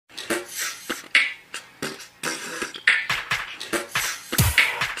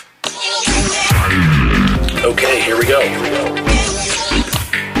Okay, here we go.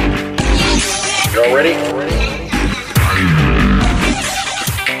 Y'all ready?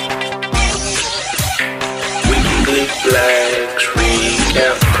 Weekly Flags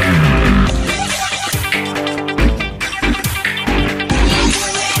Recap.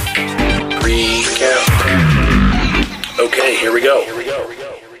 Okay, here we go.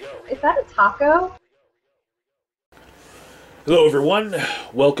 Is that a taco? Hello everyone,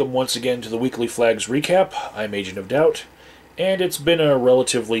 welcome once again to the Weekly Flags Recap. I'm Agent of Doubt, and it's been a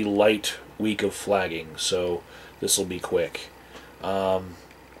relatively light week of flagging, so this will be quick. To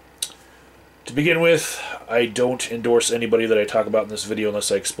begin with, I don't endorse anybody that I talk about in this video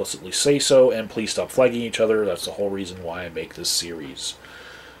unless I explicitly say so, and please stop flagging each other. That's the whole reason why I make this series.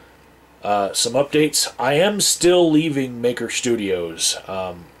 Some updates. I am still leaving Maker Studios,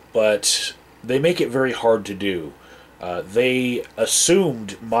 but they make it very hard to do. They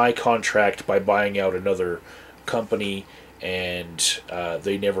assumed my contract by buying out another company, and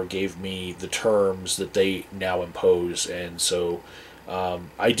they never gave me the terms that they now impose, and so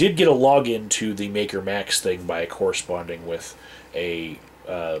I did get a login to the Maker Max thing by corresponding with a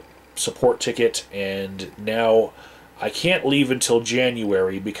support ticket, and now I can't leave until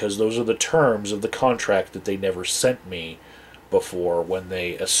January because those are the terms of the contract that they never sent me before when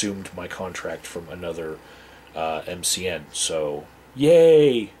they assumed my contract from another MCN. So,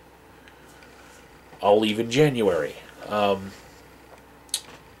 yay! I'll leave in January.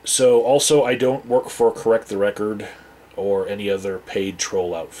 So, also, I don't work for Correct the Record or any other paid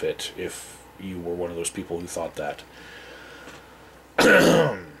troll outfit, if you were one of those people who thought that.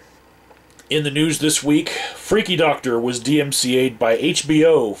 In the news this week, FrikiDoctor was DMCA'd by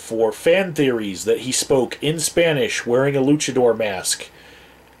HBO for fan theories that he spoke in Spanish wearing a luchador mask,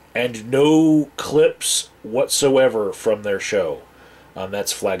 and no clips whatsoever from their show.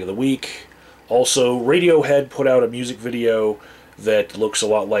 That's Flag of the Week. Also, Radiohead put out a music video that looks a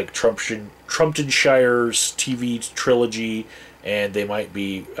lot like Trumptonshire's TV Trilogy, and they might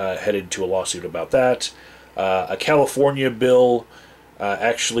be headed to a lawsuit about that. A California bill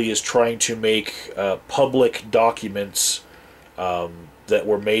actually is trying to make public documents that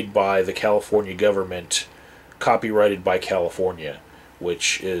were made by the California government copyrighted by California,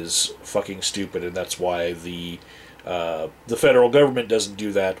 which is fucking stupid, and that's why the federal government doesn't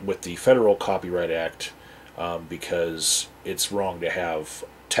do that with the Federal Copyright Act, because it's wrong to have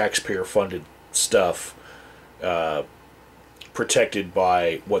taxpayer-funded stuff protected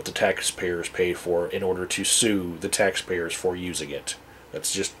by what the taxpayers pay for in order to sue the taxpayers for using it.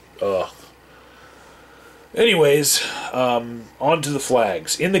 That's just, ugh. Anyways, on to the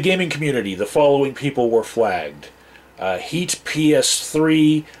flags. In the gaming community, the following people were flagged. Heat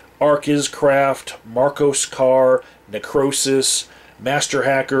PS3, Arkiz Craft, Marcos Carr, Necrosis, Master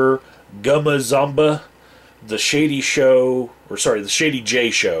Hacker, Gummeh Zombeh, the Shady Jay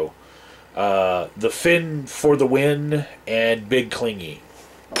Show, the Finn for the Win, and BigKlingy.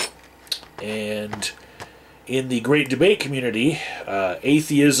 And in the Great Debate community,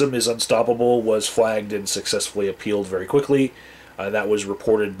 Atheism is Unstoppable was flagged and successfully appealed very quickly. That was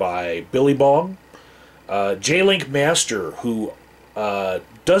reported by Billy Bong. Jlink Master, who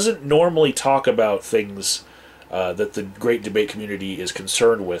doesn't normally talk about things that the Great Debate community is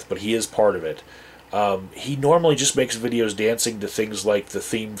concerned with, but he is part of it. He normally just makes videos dancing to things like the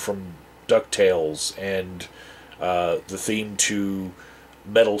theme from DuckTales and the theme to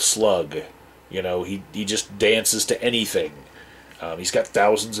Metal Slug. You know, he just dances to anything. He's got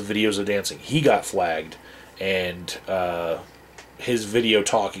thousands of videos of dancing. He got flagged, and his video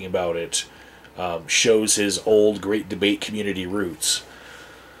talking about it shows his old Great Debate community roots.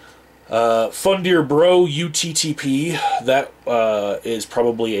 Fundir Broe UTTP, that is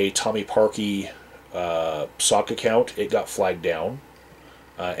probably a Tommy Parkey sock account. It got flagged down.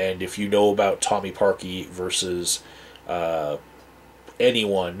 And if you know about Tommy Parkey versus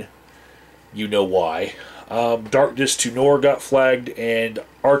anyone, you know why. Darkness to Nor got flagged, and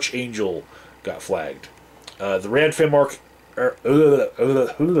Archangel got flagged. The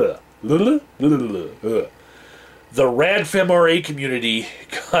RadFeMRA Community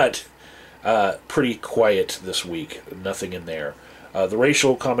got pretty quiet this week. Nothing in there. The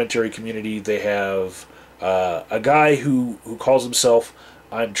racial commentary community, they have a guy who calls himself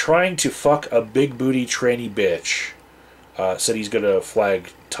 "I'm trying to fuck a big booty tranny bitch." Said he's going to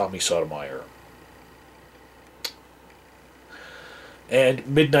flag Tommy Sotomayor. And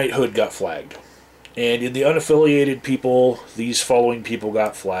Midnighthood got flagged. And in the unaffiliated people, these following people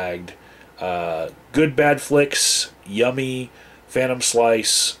got flagged. GoodBadFlicks, Yumie,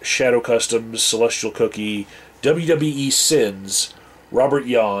 PhantomSlice, Shadow Customs, Celestial Cookie, WWE Sins, Robert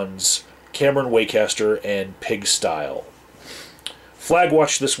Jaans, Cameron Waycaster, and Pigstyle. Flag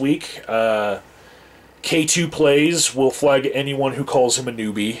watch this week. K2 Plays will flag anyone who calls him a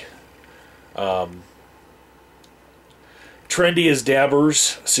newbie.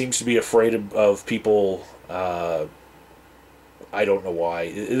 TrendyAsDabbers seems to be afraid of people. I don't know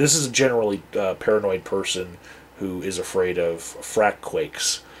why. This is a generally paranoid person who is afraid of frack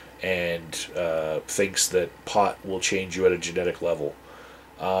quakes and thinks that pot will change you at a genetic level.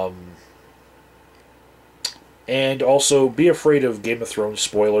 And also be afraid of Game of Thrones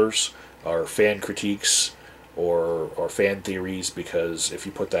spoilers or fan critiques or fan theories, because if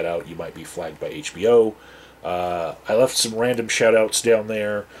you put that out, you might be flagged by HBO. I left some random shout-outs down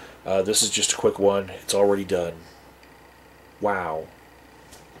there. This is just a quick one. It's already done. Wow.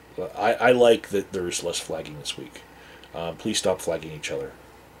 I like that there's less flagging this week. Please stop flagging each other.